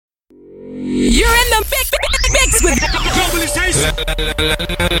You're in the mix with globalization.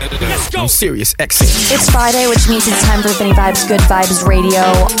 Let's go. I'm serious, X. It's Friday, which means it's time for Vinny Vibe's Good Vibes Radio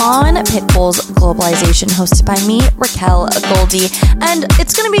on Pitbull's Globalization, hosted by me, Raquel Goldie. And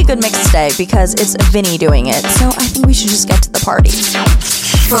it's going to be a good mix today because it's Vinny doing it. So I think we should just get to the party.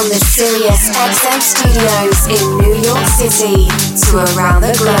 From the Sirius XM studios in New York City to around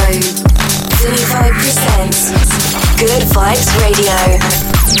the globe, Vinny Vibe presents Good Vibes Radio,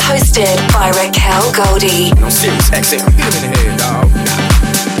 hosted by Raquel Goldie. I'm serious, XM. Get him in the head, dog.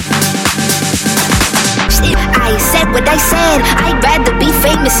 I said what I said, I'd rather be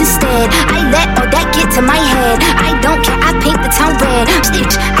famous instead. I let all that get to my head, I don't care, I paint the town red.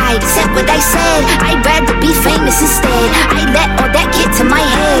 I said what I said, I'd rather be famous instead. I let all that get to my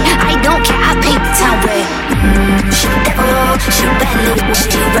head, I don't care, I paint the town red. She the devil, she a bad little, she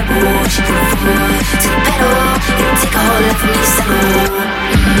a rebel. She put her foot to the pedal, and take a whole lot from me to settle.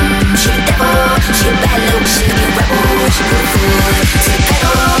 She the devil, she a bad little, she a rebel. She put her foot to the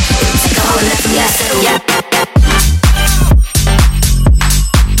pedal, and take a whole lot from me to settle. Yeah.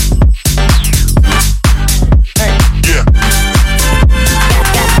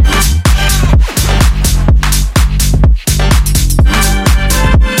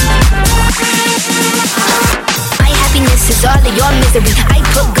 All of your misery, I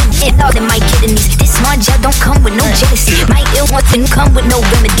put good shit all in my kidneys. This small gel don't come with no jealousy. My ill ones didn't come with no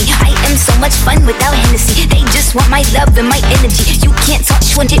remedy. I am so much fun without Hennessy. They just want my love and my energy. You can't talk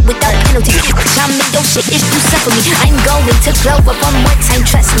shit without penalty. I'm in your shit if you suffer me. I'm going to glow up one more time,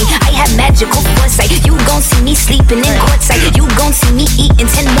 trust me. I have magical foresight. You gon' see me sleeping in courtside. You gon' see me eating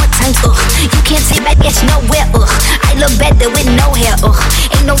 10 more times. Ugh, you can't say that bitch nowhere. Ugh, I look better with no hair. Ugh,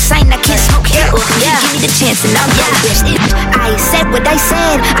 ain't no sign I can't smoke hair. Ugh, yeah, give me the chance and I'll go. I said what I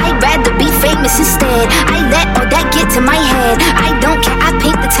said, I'd rather be famous instead. I let all that get to my head, I don't care, I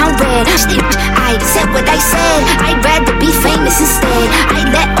paint the town red. I said what I said, I'd rather be famous instead. I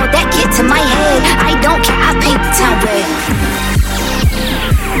let all that get to my head, I don't care, I paint the town red.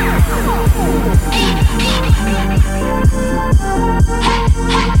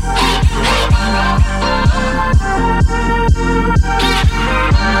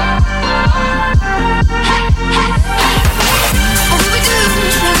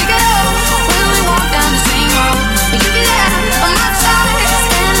 When we go, when we walk down the same road, you be there, I'm not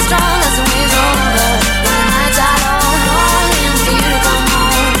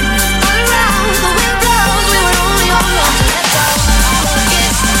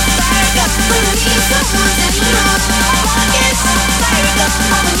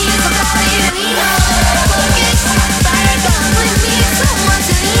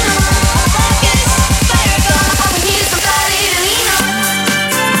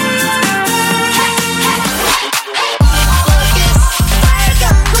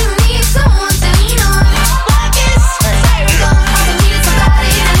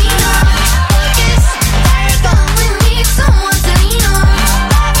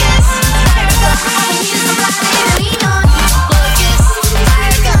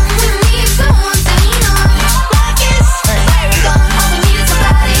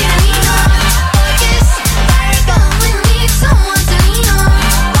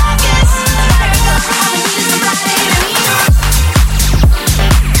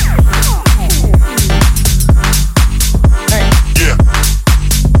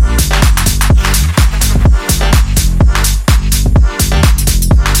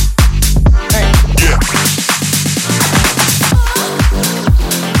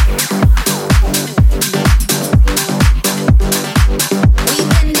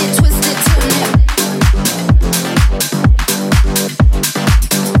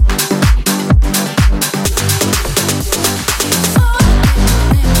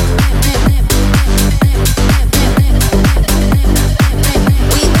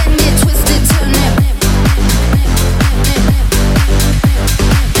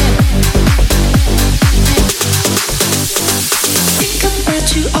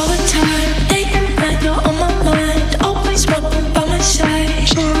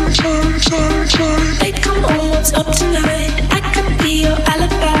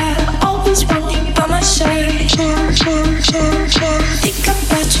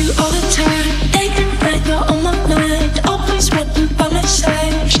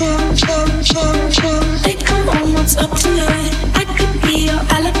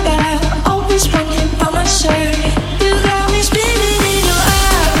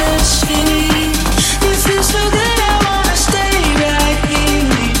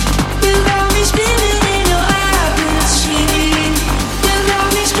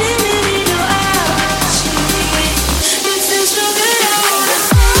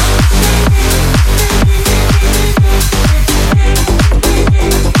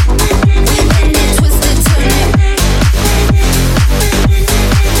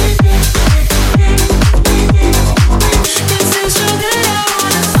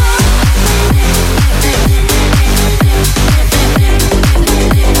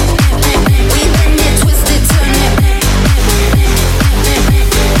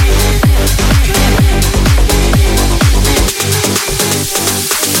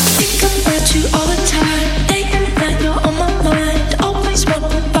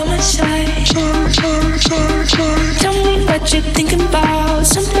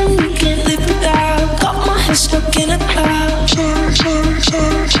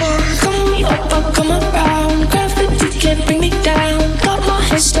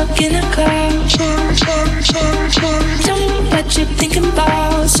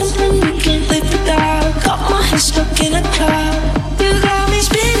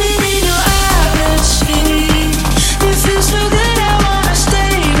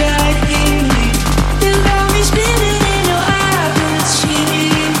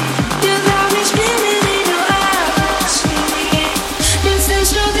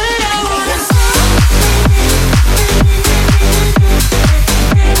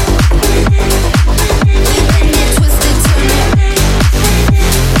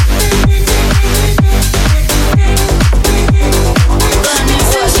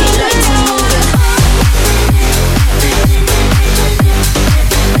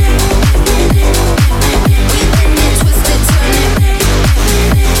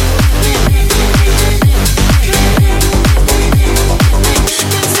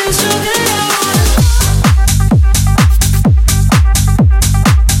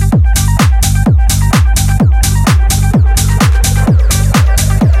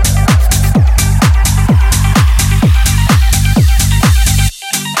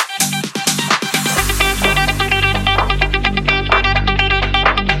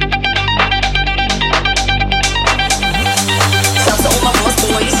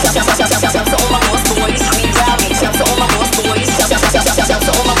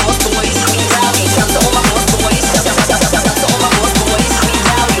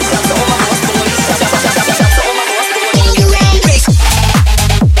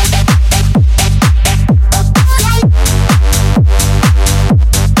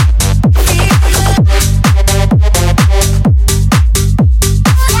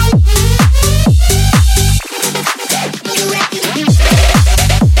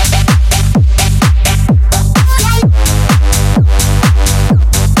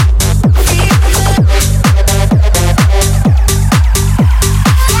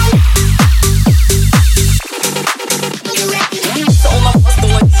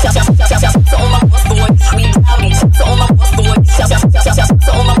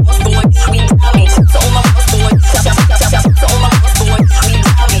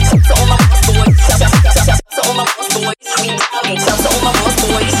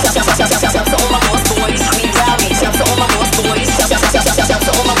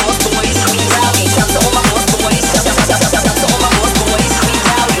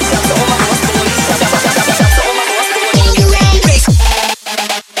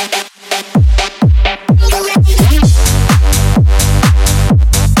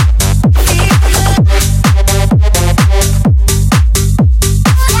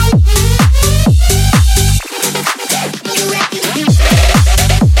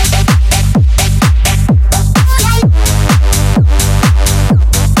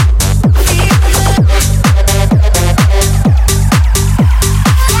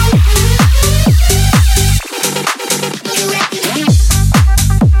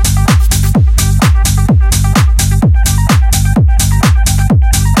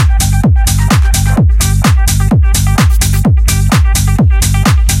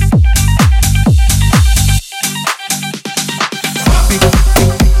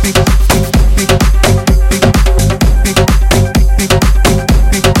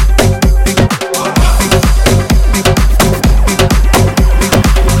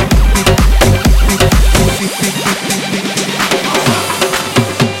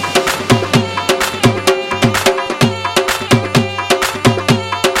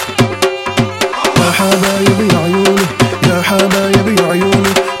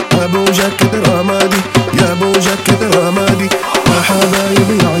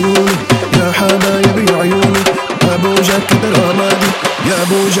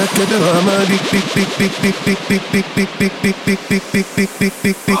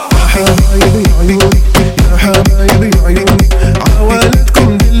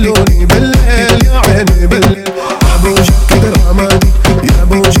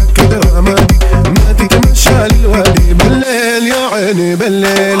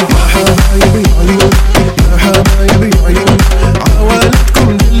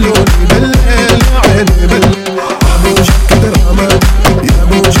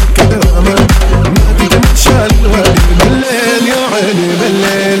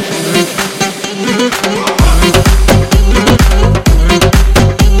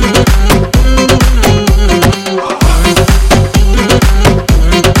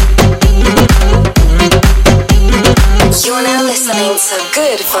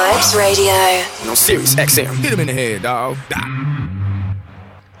XM. Hit him in the head, dog.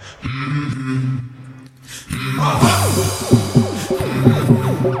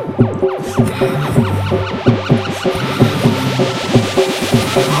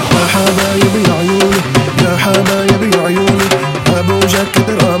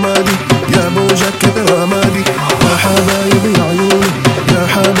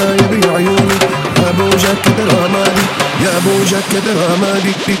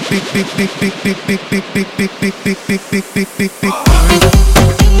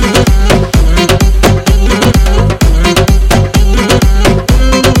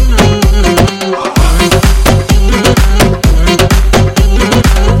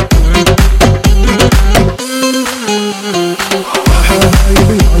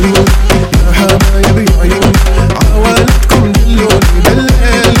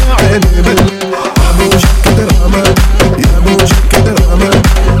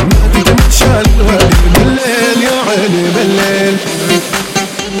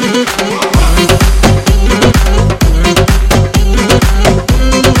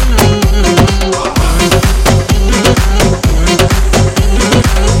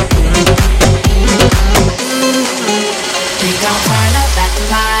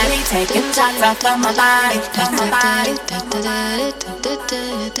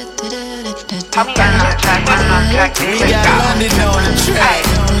 We got London on the track.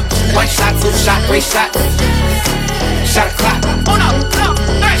 One shot, two shot, three shot. Shot a clock. Oh no, no,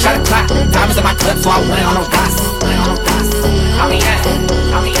 shot a clock. Diamonds in my cup, so I went on a box. How we at?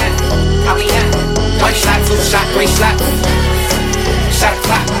 How we at? How we at? One shot, two shot, three shot. Shot a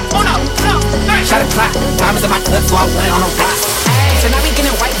clock. Oh no, no, shot a clock. Diamonds in my cup, so I went on a box. So now we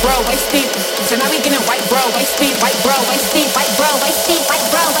getting white bro, wasted. So now we getting white bro, wasted. White bro, wasted. White bro, wasted. White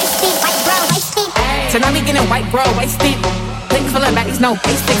bro, wasted. White bro, wasted. So now we getting white bro, wasted. Things full of baddies, no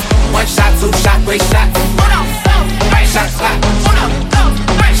basic. One shot, two shot, three shot. Oh no, no, shot a clock. Oh no, no,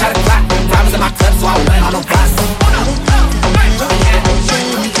 shot a clock. Diamonds in my cup, so I went on a box. Oh no, no, how we at?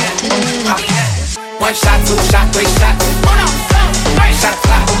 How we at? One shot, two shot, three shot. Oh no, no, shot a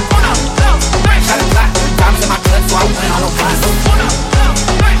clock. Oh no, no, shot a clock. Diamonds in my cup, so I went on a box. Oh no, no,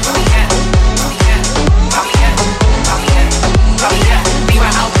 how we at? How we at? How we at? How we at? How we at? Be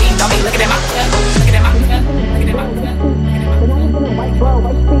my LP, don't be looking at my cup. Looking at my cup. Looking at my cup.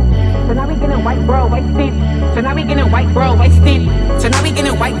 So now we getting white bro, wasted. So now we getting white bro, wasted. So now we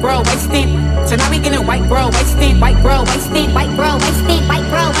getting white bro, wasted. So now we getting white bro, wasted. White bro, wasted. White bro, wasted. White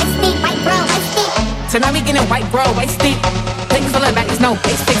bro, wasted. White bro, wasted. So now we getting white bro, wasted. Things full of baddies, no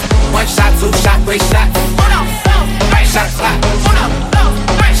basic. One shot, two shot, three shot. Oh no, no, shot a clock. Oh no, no,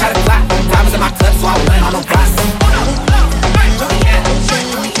 shot a clock. Diamonds in my cup, so I went on a box. Oh no, no, how we at?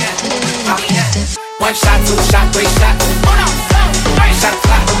 How we at? How we at? One shot, two shot, three shot. Oh no, no, shot a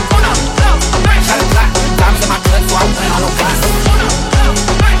clock. Oh no, no, shot a clock. Diamonds in my cup, so I went on a box. Oh no, no,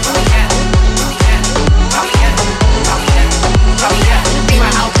 how we at? How we at? How we at? How we at? How we at? Be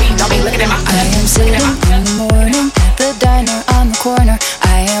my LP, don't be looking at my I am sitting in the morning at the diner on the corner.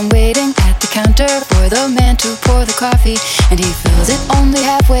 I am waiting at the counter for the man to pour the coffee, and he fills it only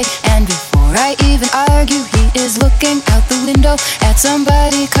halfway. And before I even argue, he is looking out the window at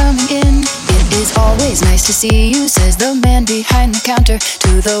somebody coming in. It is always nice to see you, says the man behind the counter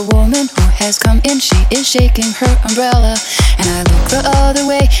to the woman who has come in. She is shaking her umbrella, and I look the other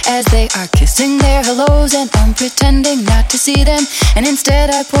way as they are kissing their hellos, and I'm pretending not to see them, and instead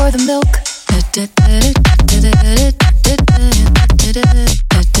I pour the milk.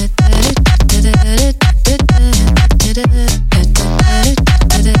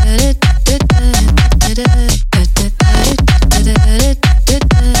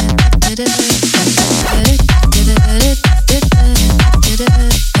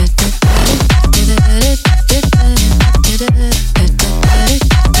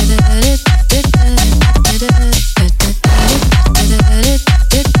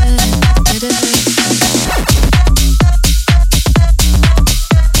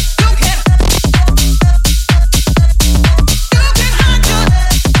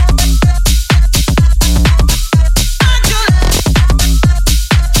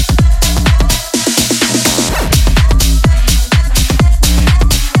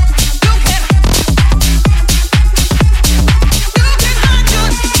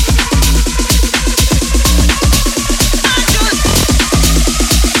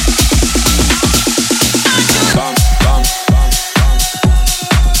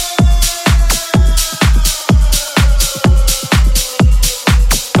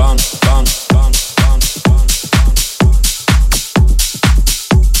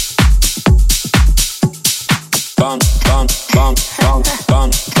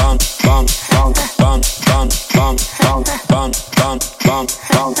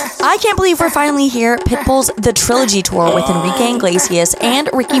 I can't believe we're finally here. Pitbull's The Trilogy Tour with Enrique Iglesias and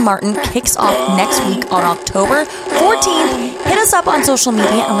Ricky Martin kicks off next week on October 14th. Hit us up on social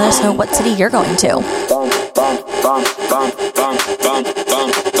media and let us know what city you're going to.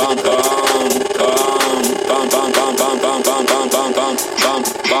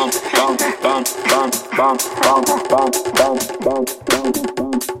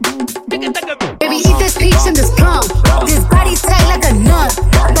 Baby, eat this peach and this plum. This body tight like a nun.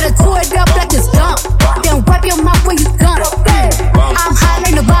 Better chew it up like it's dumb. Then wipe your mouth when you done. I'm hot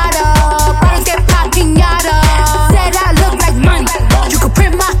like Nevada. Bottles get pop piñata. Said I look like money. You could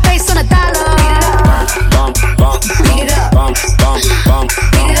print my face on $1. Beat it up.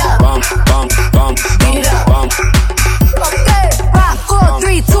 Beat it up. Beat it up. Okay. 5, 4,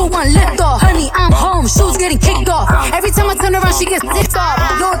 3, 2, 1, lift off. Honey, I'm home. Shoes getting kicked off. Every time I turn around, she gets ticked off.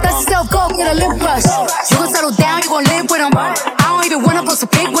 Yo, that's yourself, go get a lip brush. You gon' settle down, you gon' live with him. I don't even wanna post a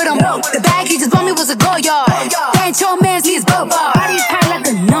pic with him. The bag he just bought me was a go yard. That ain't your man's, he's go bar. Body tight like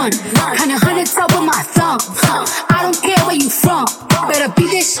a nun. Kinda honey top with my thumb. I don't care where you from. Better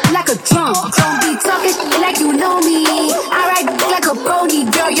beat this shit like a drum. Don't be talking like you know me. I ride like a pony.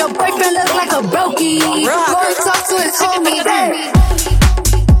 Girl, your boyfriend look like a brokey. Go and talk to his homie.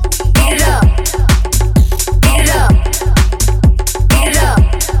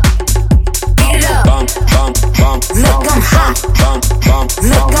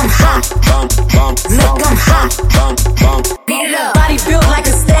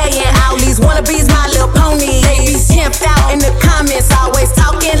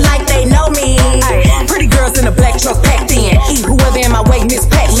 truck packed in. Eat whoever in my way, Miss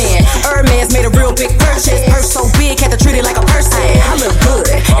Pac-Man. Hermes made a real big purchase. Purse so big, had to treat it like a purse. I look good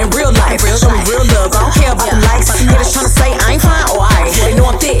in real life. Show me real love. I don't care about the likes. Haters tryna say I ain't fine or I. They know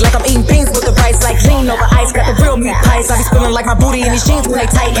I'm thick, like I'm eating beans with the rice, like lean over ice. Got the real meat pies. I be spilling like my booty in these jeans when they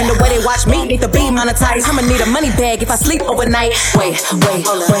tight. And the way they watch me need to be monetized. I'ma need a money bag if I sleep overnight. Wait,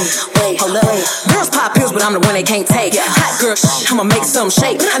 hold up. Girls pop pills, but I'm the one they can't take. Hot girl, I'ma make some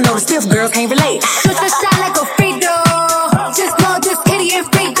shake. I know the stiff girls can't relate. Shoot the shot like a free throw. Just know this kitty and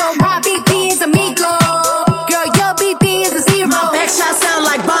free throw. My BP is amigo. Girl, your BP is a zero. My back shot sound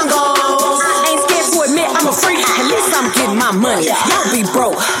like bongos. Ain't scared to admit I'm a freak. At least I'm getting my money. Y'all be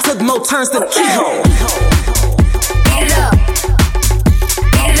broke. Took more turns to the keyhole. Beat it up.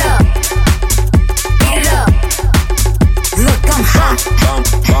 Beat it up. Beat it up. Look, I'm hot.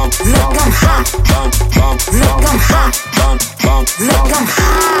 Look, I'm hot. Look, I'm hot. Look, I'm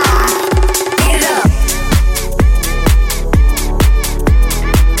hot. Beat it up.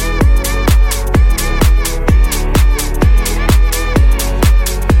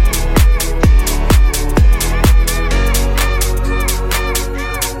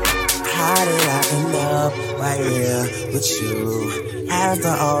 How did I end up right here with you? After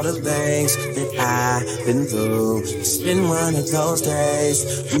all the things that I've been through, it's been one of those days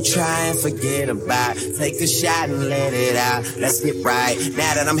you try and forget about. Take a shot and let it out. Let's get right.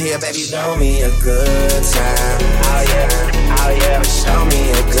 Now that I'm here, baby, show me a good time. Oh yeah, oh yeah, show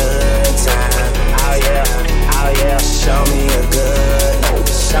me a good time. Oh yeah, oh yeah, show me a good,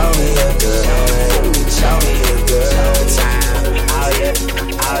 show me a good, show me a good time. Oh yeah,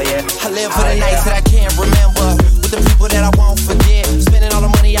 oh yeah. I live for the nights that I can't remember, with the people that I won't forget. Spending all the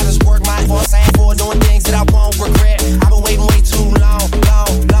money, I just work my ass for, doing things that I won't regret. I've been waiting way too long.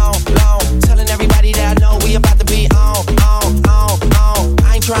 Telling everybody that I know we about to be on.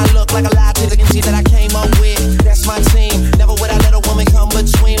 I ain't trying to look like a lie to the shit that I came up with. That's my team. Never would I let a woman come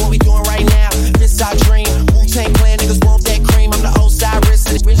between what we doing right now. This our dream. Wu-Tang Clan niggas want that cream. I'm the Osiris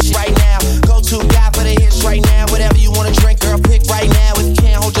of this bitch right now. Go to guy for the hits right now. Whatever you wanna drink, girl, pick right now. If you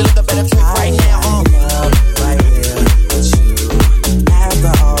can't hold your liquor, better pick right now. Right here with you.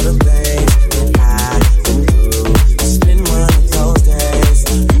 After all the things that I've been through, it's been one of those days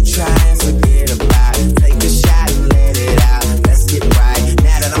you try and forget about. Take a shot and let it out. Let's get right.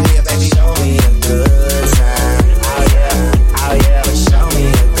 Now that I'm here, baby, show me a good time. Oh yeah, but show me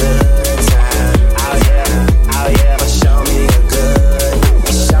a good time. Oh yeah, but show me a good,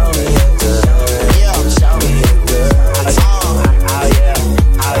 show me a good, show me a good time. Oh yeah.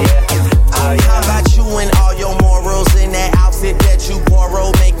 How about you and all your morals in that outfit that you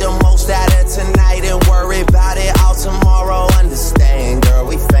borrow? Make the most out of tonight and worry about it all tomorrow. Understand, girl,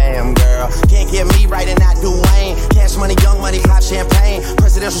 we fam, girl. Can't get me right and not Dwayne. Cash money, young money, pop champagne.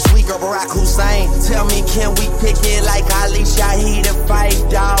 Presidential suite, girl, Barack Hussein. Tell me, can we pick it like Ali Shaheed and fight,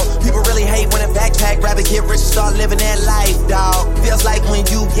 dawg? People really hate when a backpack, rather get rich and start living that life, dawg. Feels like when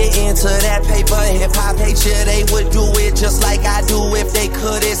you get into that paper, hip-hop hate you, they would do it just like I do if they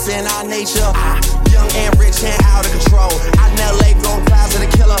could. It's in our nature. Young and rich and out of control. I in LA, blowing clouds of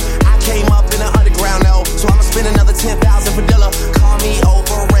the killer. I came up in the underground, though, so I'ma spend another 10,000 for Dilla. Call me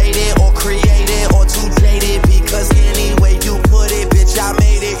overrated or created or too jaded, because any way you put it, bitch, I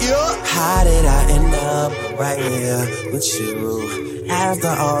made it, yeah. How did I end up right here with you? After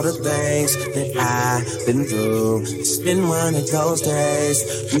all the things that I've been through, it's been one of those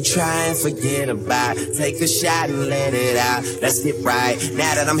days you try and forget about. Take a shot and let it out. Let's get right.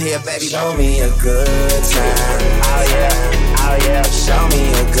 Now that I'm here, baby, show me a good time. Oh yeah, show me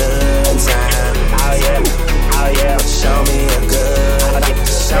a good time. Oh yeah, show me a good,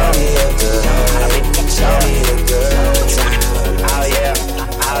 show me a good, show me a good time. Oh yeah,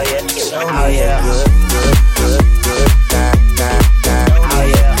 show me a good.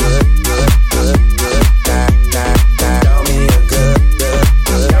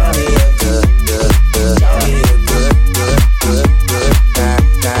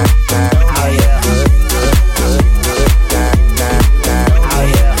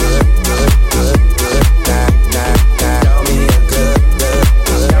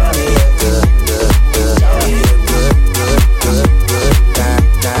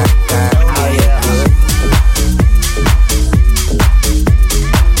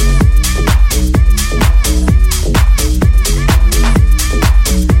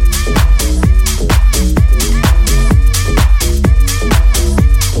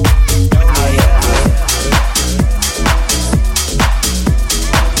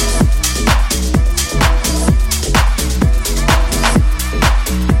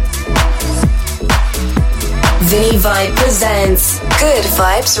 Vinny Vibe presents Good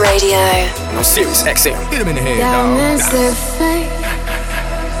Vibes Radio. On Sirius XM. Hit him in the head, Diamonds dog. that fade.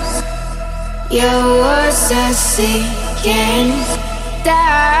 Your words are sinking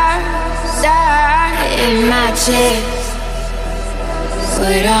down in my chest.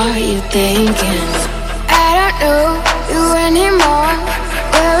 What are you thinking? I don't know you anymore.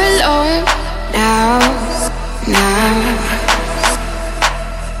 We're alone now.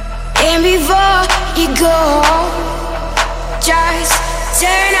 And before you go, just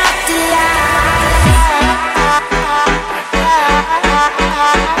turn off the light.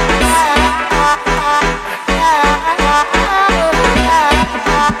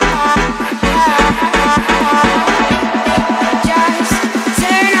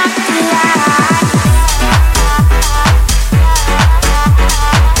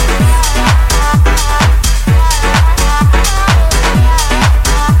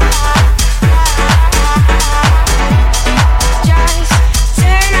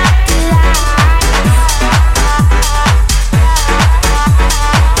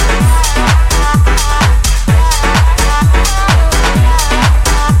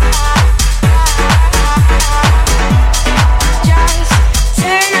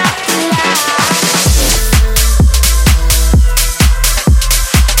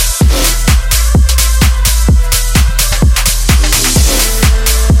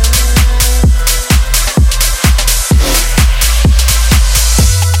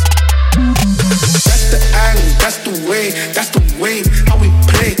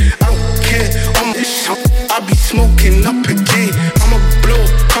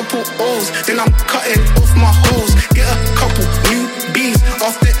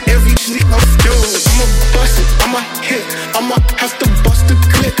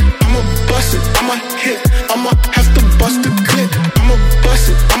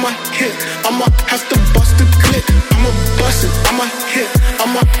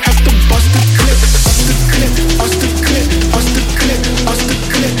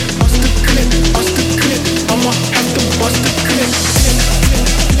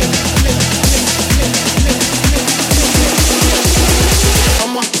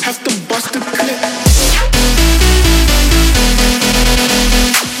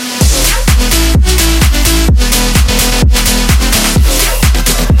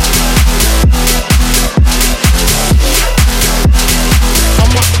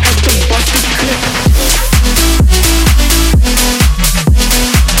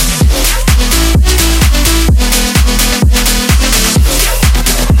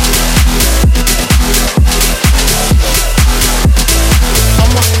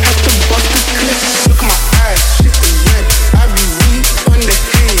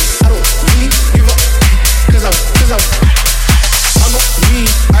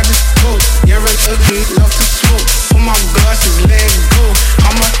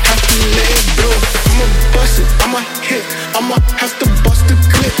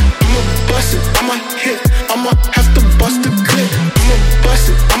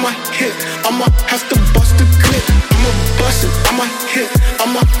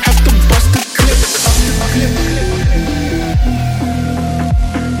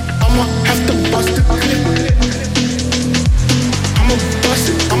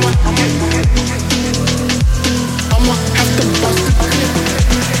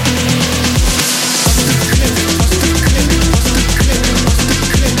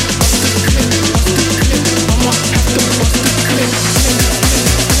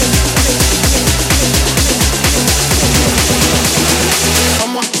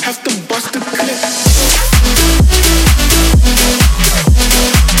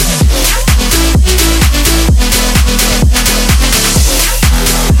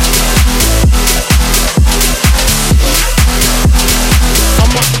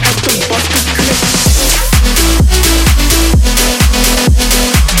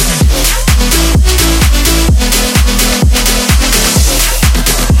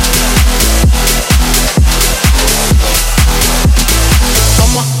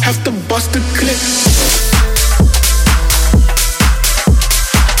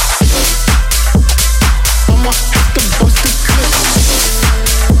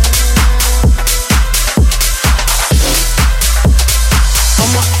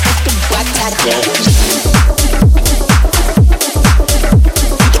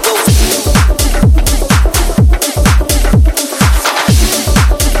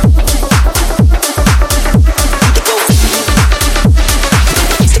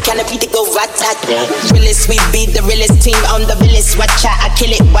 Realest, we be the realest team on the realest. Watch out, I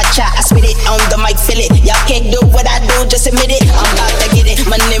kill it, watch out, I spit it on the mic, feel it. Y'all can't do what I do, just admit it. I'm about to get it,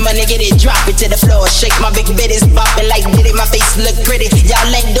 money, get it, drop it to the floor. shake my big bitties, bopping like Diddy. My face look pretty.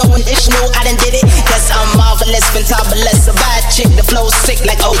 Y'all ain't doing this new, I done did it. Cause I'm marvelous, fantabulous. A bad chick, the flow sick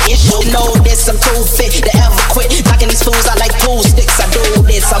like oh issue. You know this, I'm too fit to ever quit. Knocking these fools out like pool sticks. I do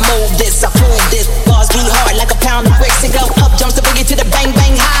this, I move this, I prove this. Bars be hard like a pound of bricks. And go up, jumps the boogie to the bang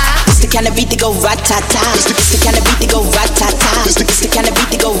bang high. It's the kind of beat to go rat-ta-ta. It's the kind of beat to go rat-ta-ta. It's the kind of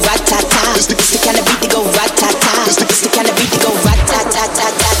beat to go rat-ta-ta. It's the kind of beat to go rat-ta-ta. It's the kind of beat to go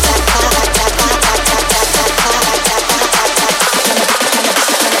rat-ta-ta-ta-ta-ta.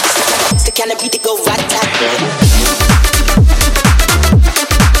 It's the kind of beat to go rat-ta-ta.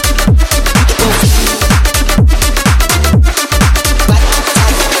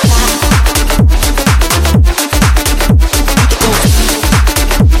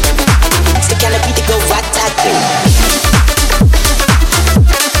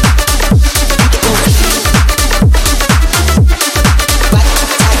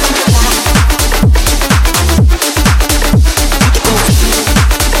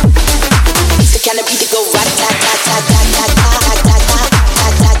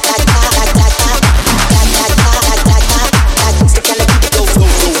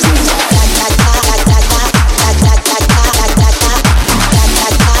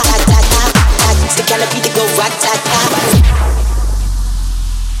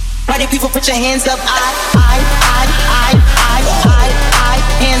 Put your hands up,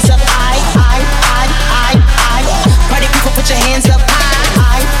 hands up, party people, put your hands up,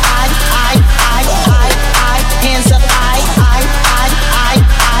 hands up,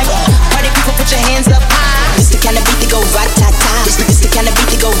 party people, put your hands up. It's the kind of beat to go rat-ta-ta. It's the kind of beat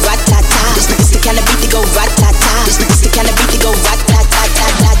to go rat-ta-ta. It's the kind of beat to go rat-ta-ta. It's the kind of beat to go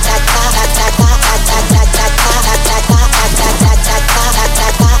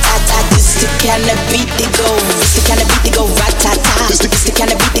It's the kind of beat to go. It's the kind of beat to go rat-ta-ta. It's the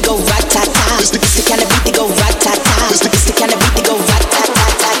kind of beat to go rat-ta-ta. It's the kind of beat to go rat-ta-ta. It's the kind of beat to go rat-ta-ta.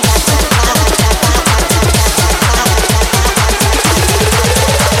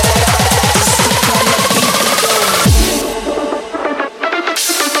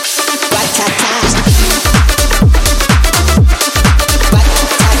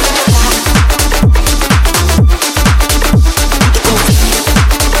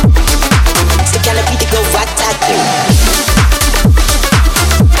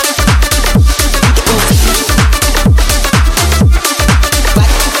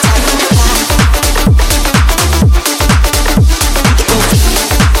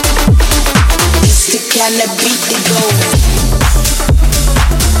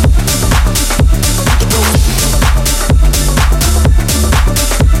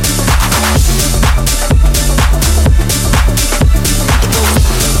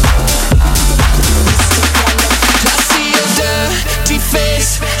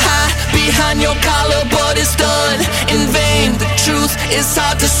 It's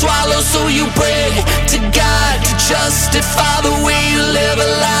hard to swallow, so you pray to God to justify the way you live a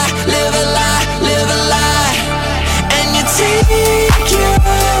lie, live a lie, live a lie. And you take your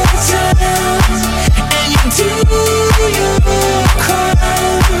time, and you do your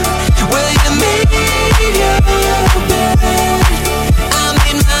crime. Well, you made your bed, I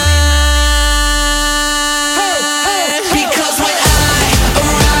made mine. Because when I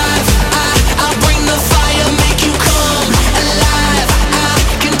arrive, I'll bring the fire, make you come alive.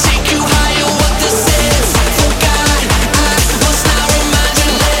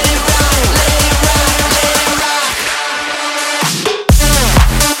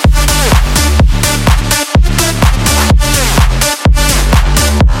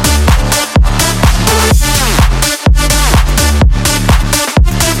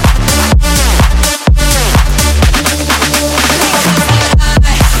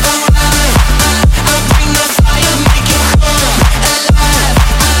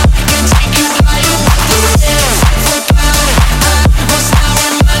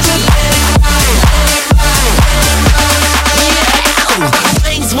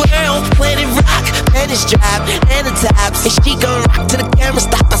 And she gon' rock to the camera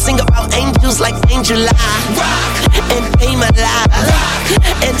stop. I sing about angels like Angel Eye. Rock and pay my life.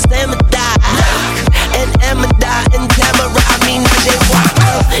 And Sam die. And Emma die. And Tamara, I mean, they walk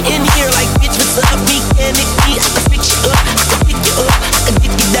up in here like, bitch, what's up? Me can it be? I can fix you up. I can pick you up. I can get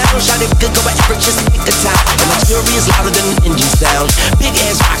you down. Shout it good, go wherever, just pick a time. And my fury is louder than an engine sound. Big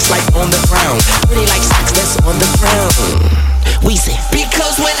ass rocks like on the ground. Pretty like socks that's on the ground. We say,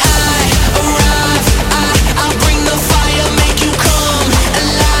 because when I arrive, I'll bring the fire, make you come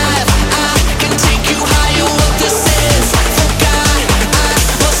alive. I can take you higher.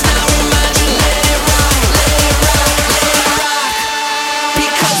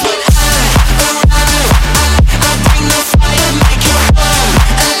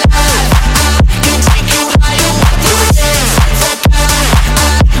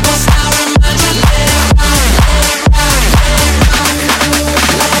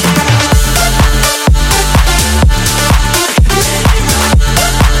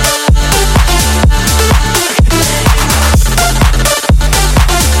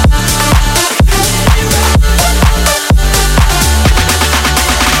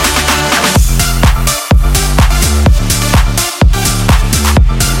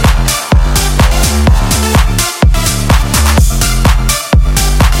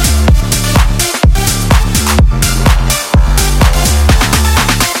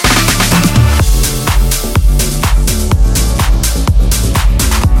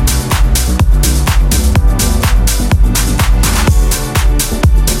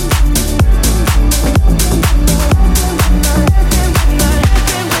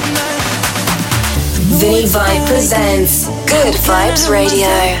 Vinny Vibe presents Good Vibes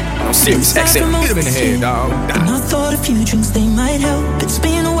Radio. I'm serious, XM. Get him in the head, dog. And I thought a few drinks, they might help. It's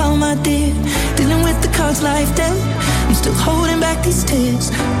been a while, my dear, dealing with the cards life dealt. I'm still holding back these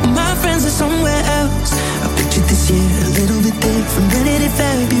tears, but my friends are somewhere else. I pictured this year a little bit different than it in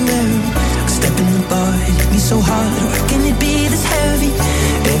February. Stepping in the bar, it hit me so hard. Why can it be this heavy?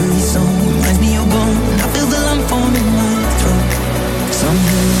 Every song reminds me of home, and I feel the lump form in my throat.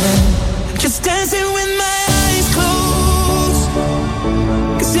 Somehow, just dancing with my eyes closed.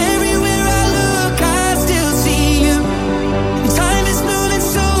 'Cause everywhere I look, I still see you. And time is moving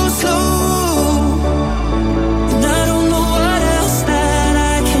so slow, and I don't know what else that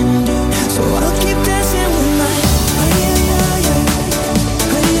I can do. So I'll keep dancing with my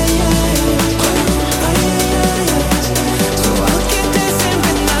So I'll keep dancing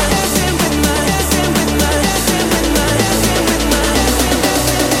with my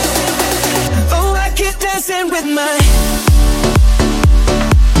Oh, I keep dancing with my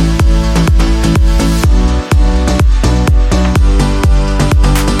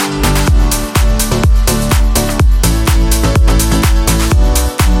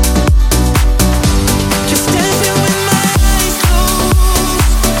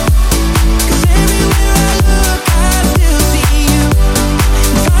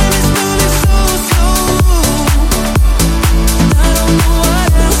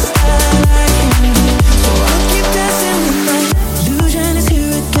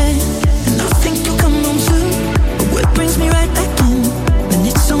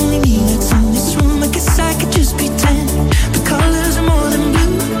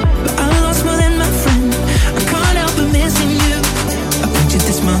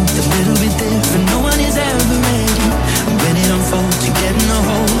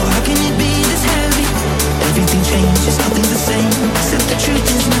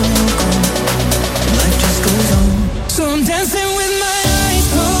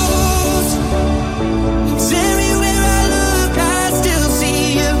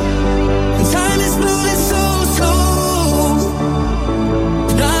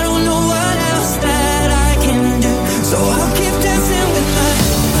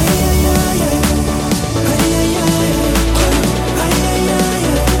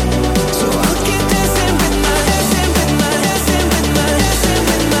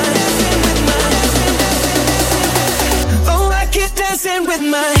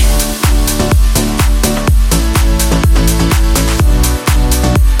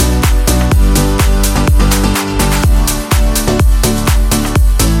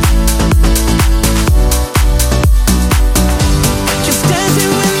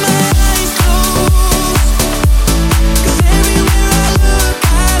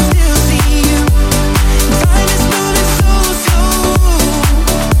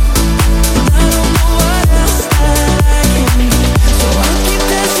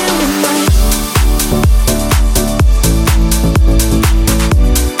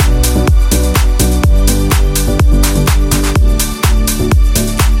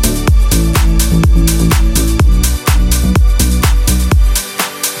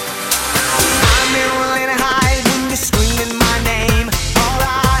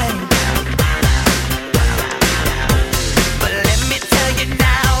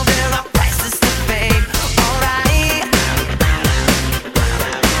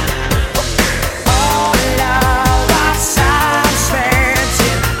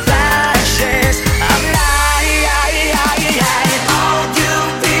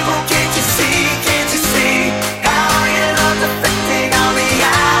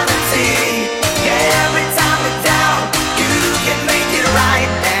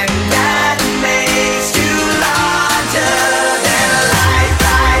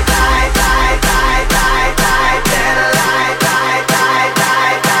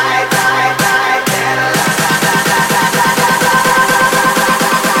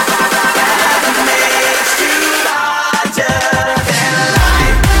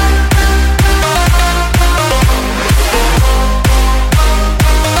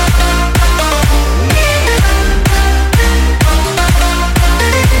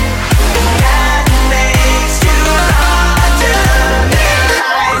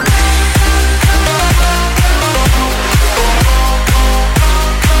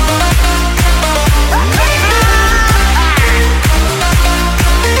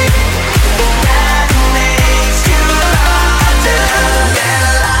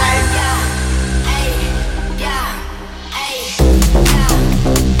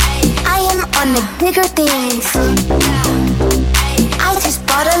bigger things. I just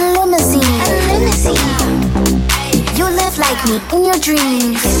bought a limousine. You live like me in your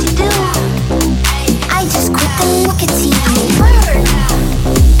dreams. Yes, you do. I I just quit the nicotine. Word.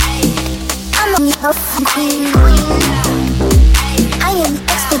 I'm a queen. I am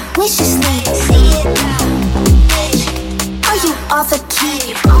expeditiously. See it, bitch. Are you off a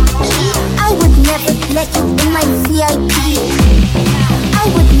key? I would never let you in my VIP. I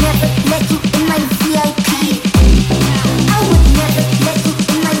would never let you in my VIP. I would never let you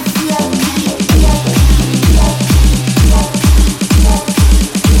in my VIP.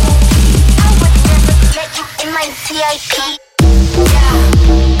 I would never let you in my VIP.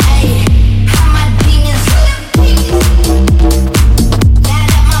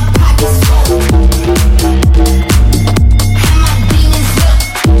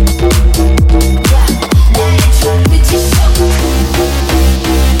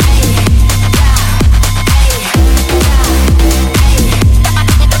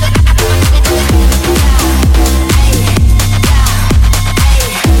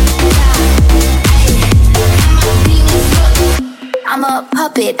 I'm a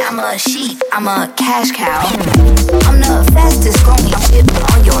puppet, I'm a sheep, I'm a cash cow. I'm the fastest growing chip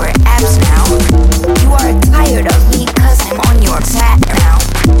on your apps now. You are tired of me cause I'm on your sat now.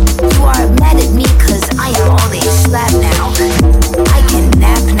 You are mad at me cause I am all they slap now. I can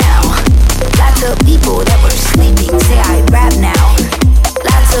nap now. Lots of people that were sleeping say I rap now.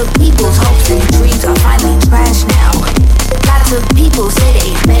 Lots of people's hopes and dreams are finally trashed now. Lots of people say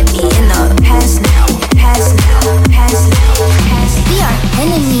they met me in the past now. Past now, past now, past. We are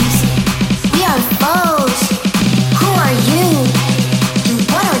enemies. We are foes. Who are you? And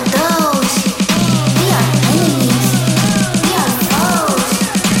what are those? We are enemies. We are foes.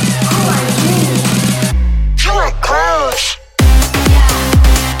 Who are you? You are close.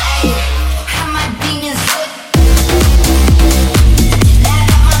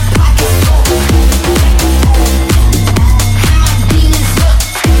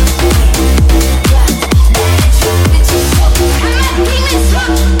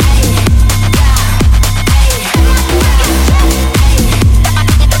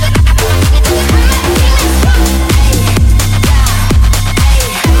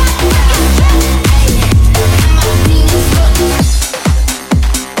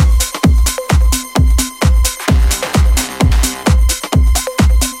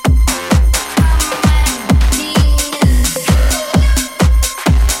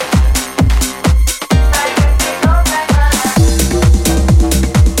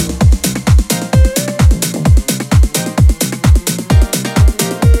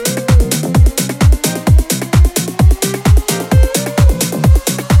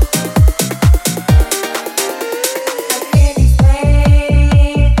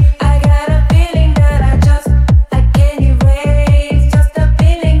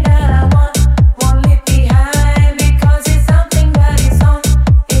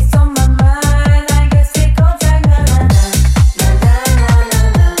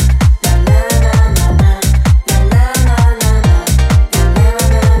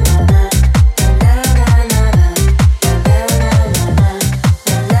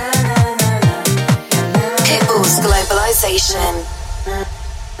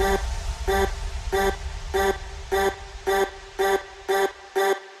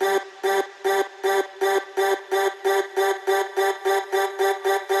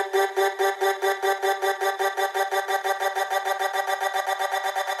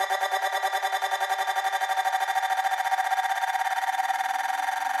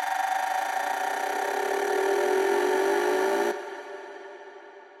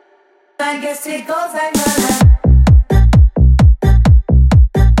 I guess it goes like that.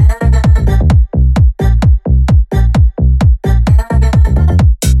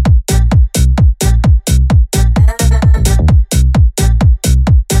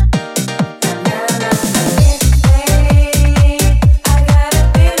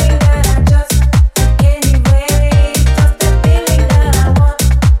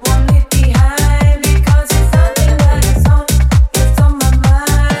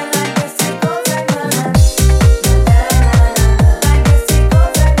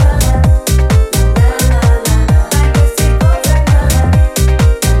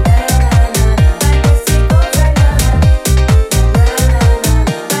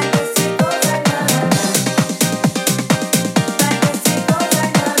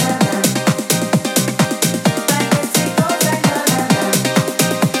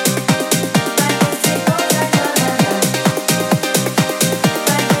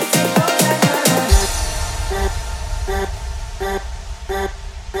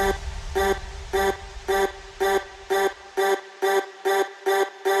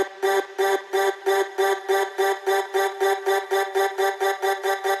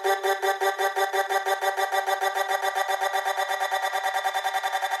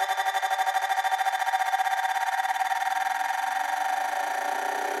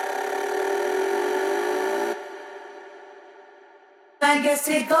 guess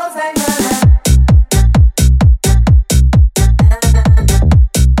it goes like that.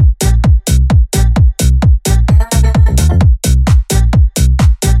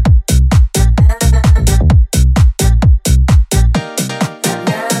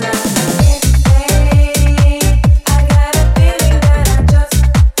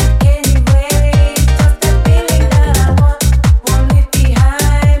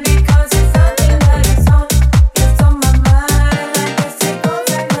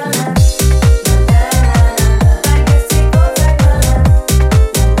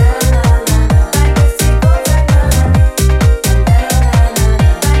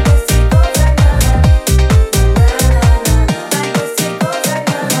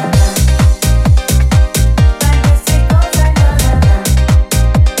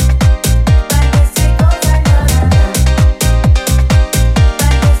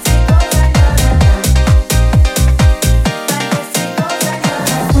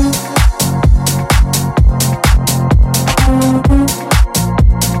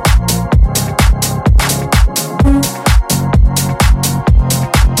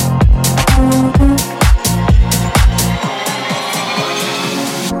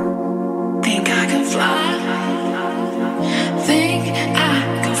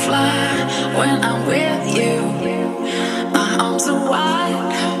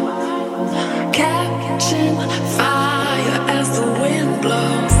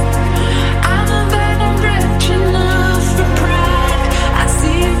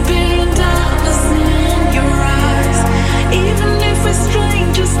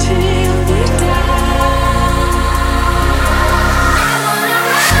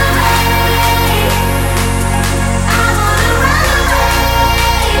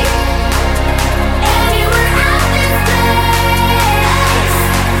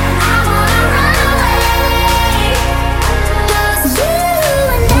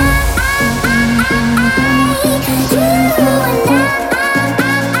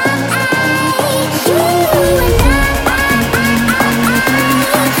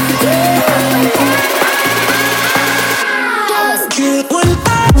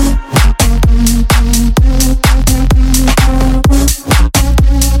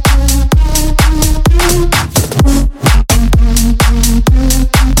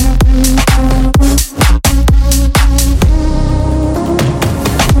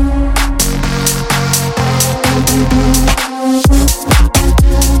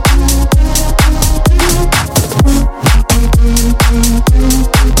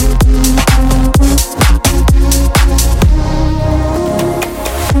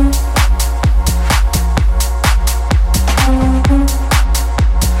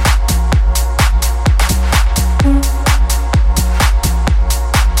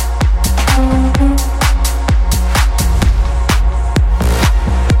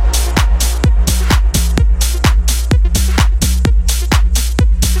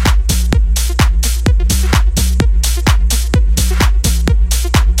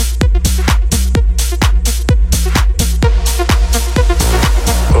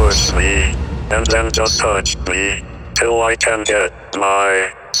 Just touch me till I can get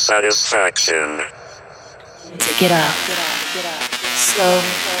my satisfaction. Take it up. Slow,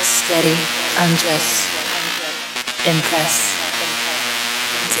 steady, undress. Impress.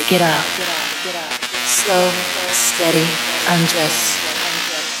 Take it up. Slow, steady, undress.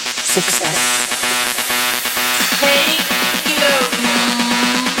 Success. Hey, you.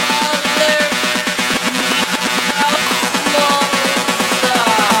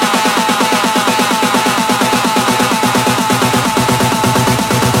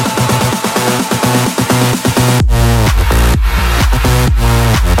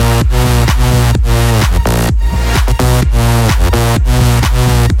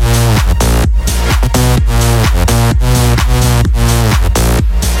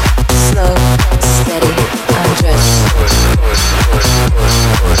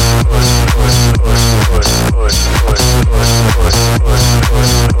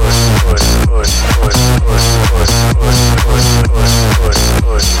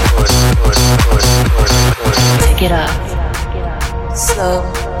 Get up.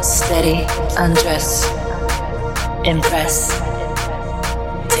 Slow, steady, undress. Impress.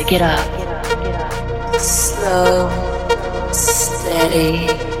 Take it up. Slow, steady,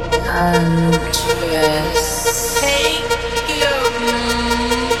 undress. Take your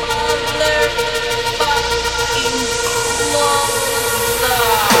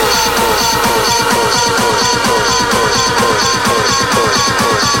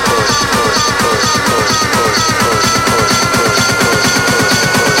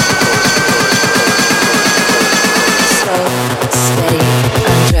Slow, steady,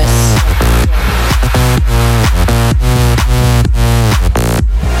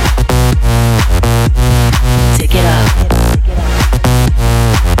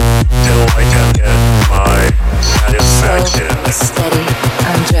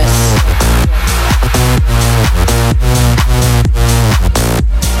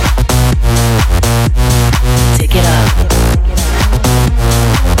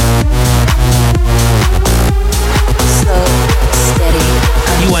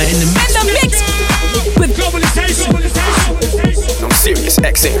 one in the mix with globalization. I'm serious,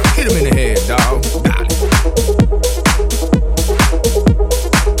 XM. Hit him in the head, dog. Got it.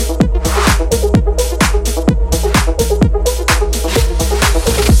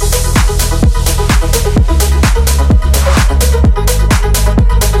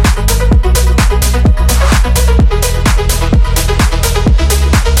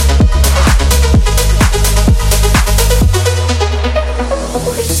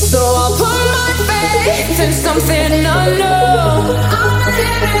 Something unknown. I'm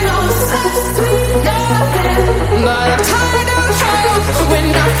living on such sweet nothing, but I'm tired of hope with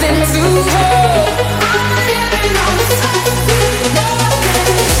nothing to hold. I'm living on such sweet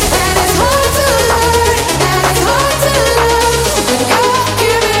nothing, and it's hard to learn, and it's hard to love. You're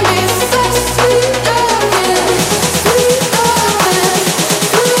giving me such sweet nothing, sweet nothing,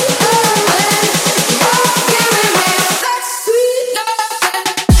 sweet nothing. You're giving me such sweet nothing.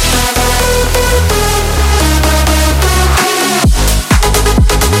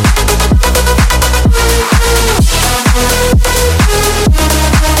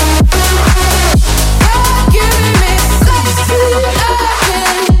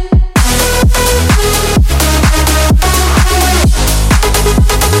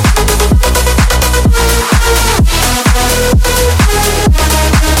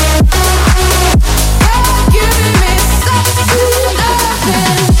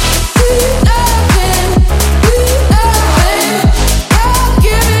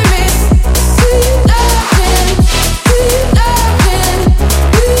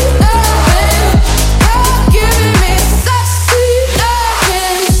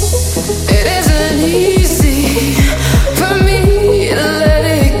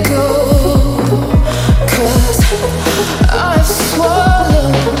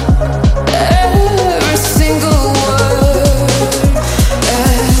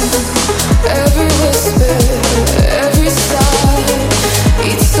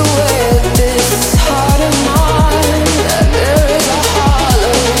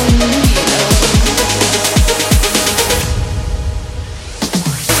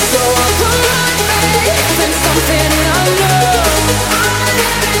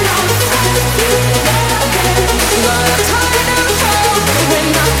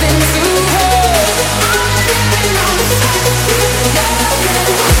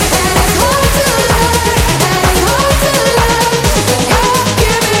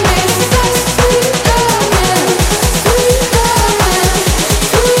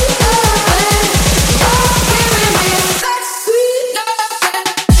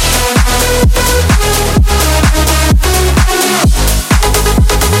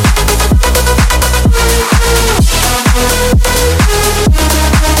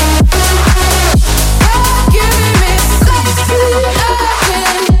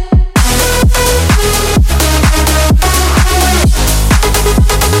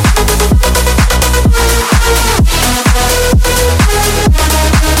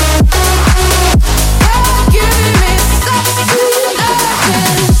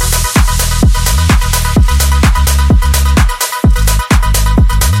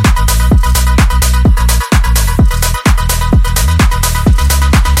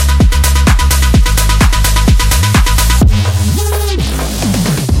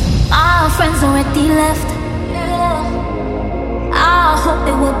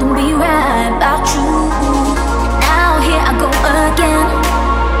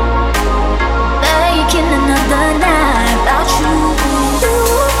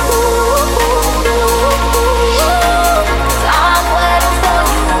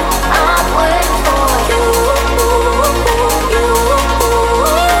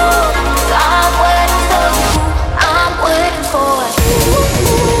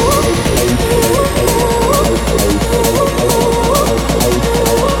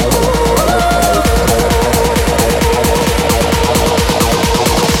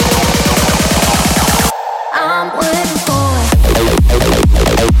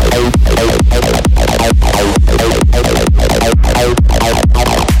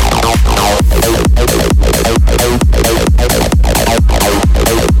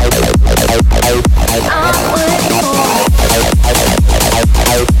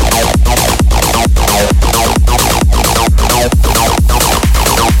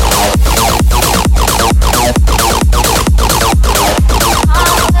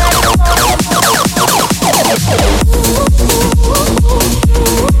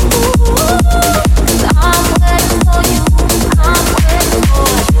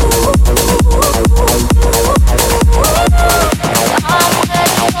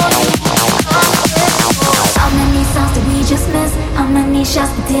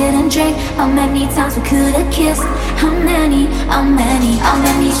 didn't drink? How many times we could have kissed? How many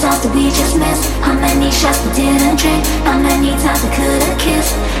shots did we just miss? How many shots we didn't drink? How many times we could have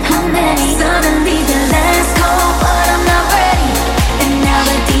kissed? How many? Suddenly the last call, but I'm not ready. And now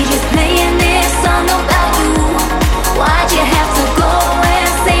the DJ's playing this song about you. Why'd you have to go and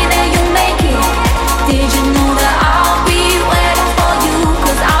say that you make it? Did you know that I'll be waiting for you?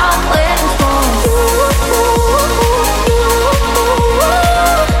 'Cause I'm waiting for you.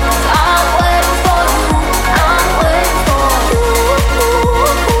 I'm waiting for you. I'm waiting for you.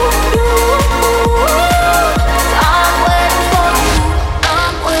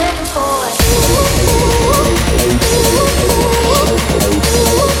 I'm waiting for you. I'm waiting for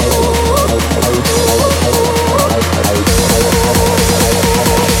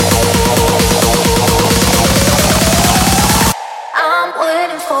I'm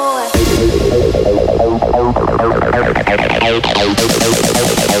waiting for it.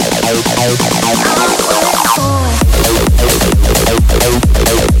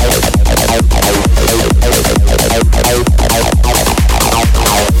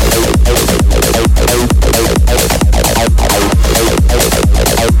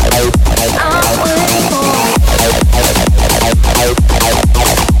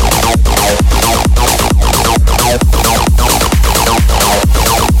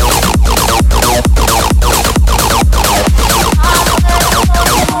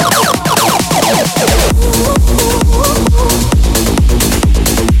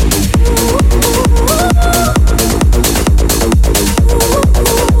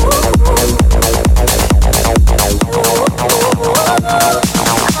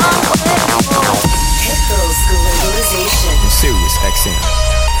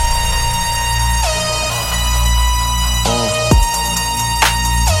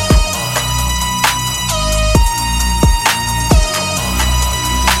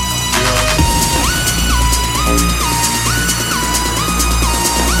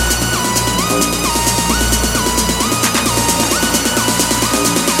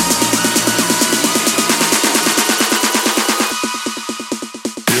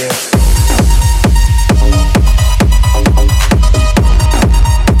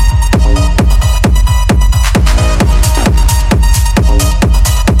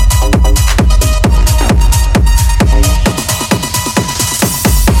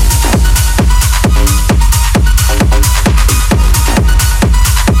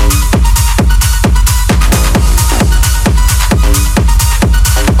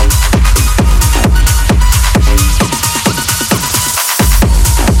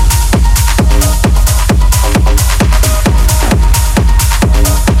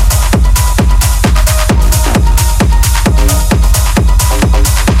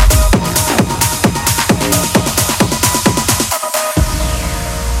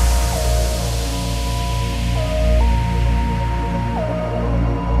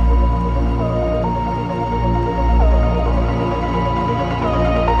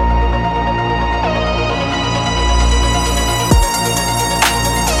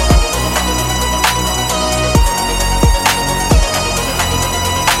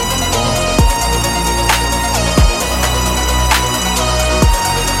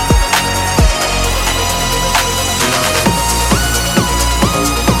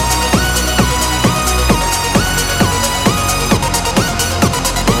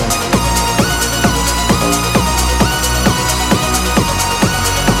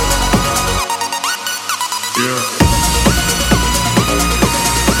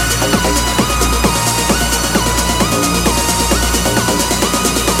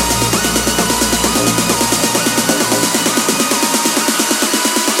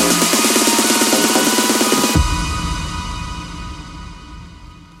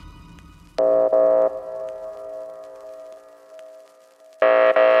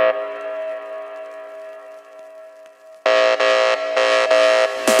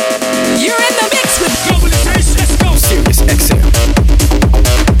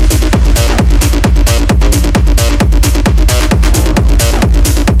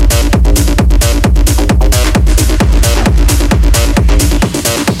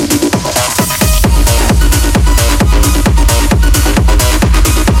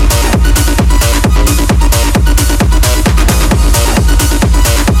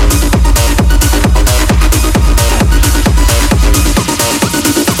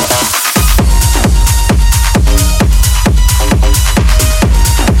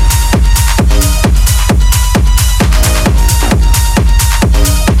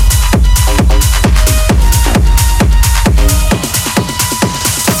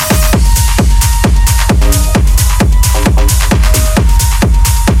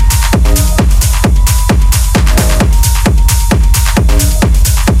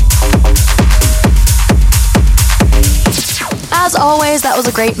 That was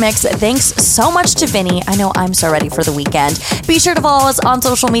a great mix. Thanks so much to Vinny. I know I'm so ready for the weekend. Be sure to follow us on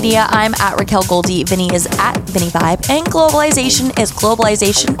social media. I'm at Raquel Goldie. Vinny is at Vinny Vibe. And Globalization is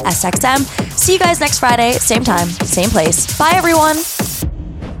Globalization SXM. See you guys next Friday. Same time, same place. Bye, everyone.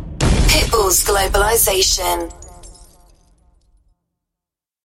 Pitbull's Globalization.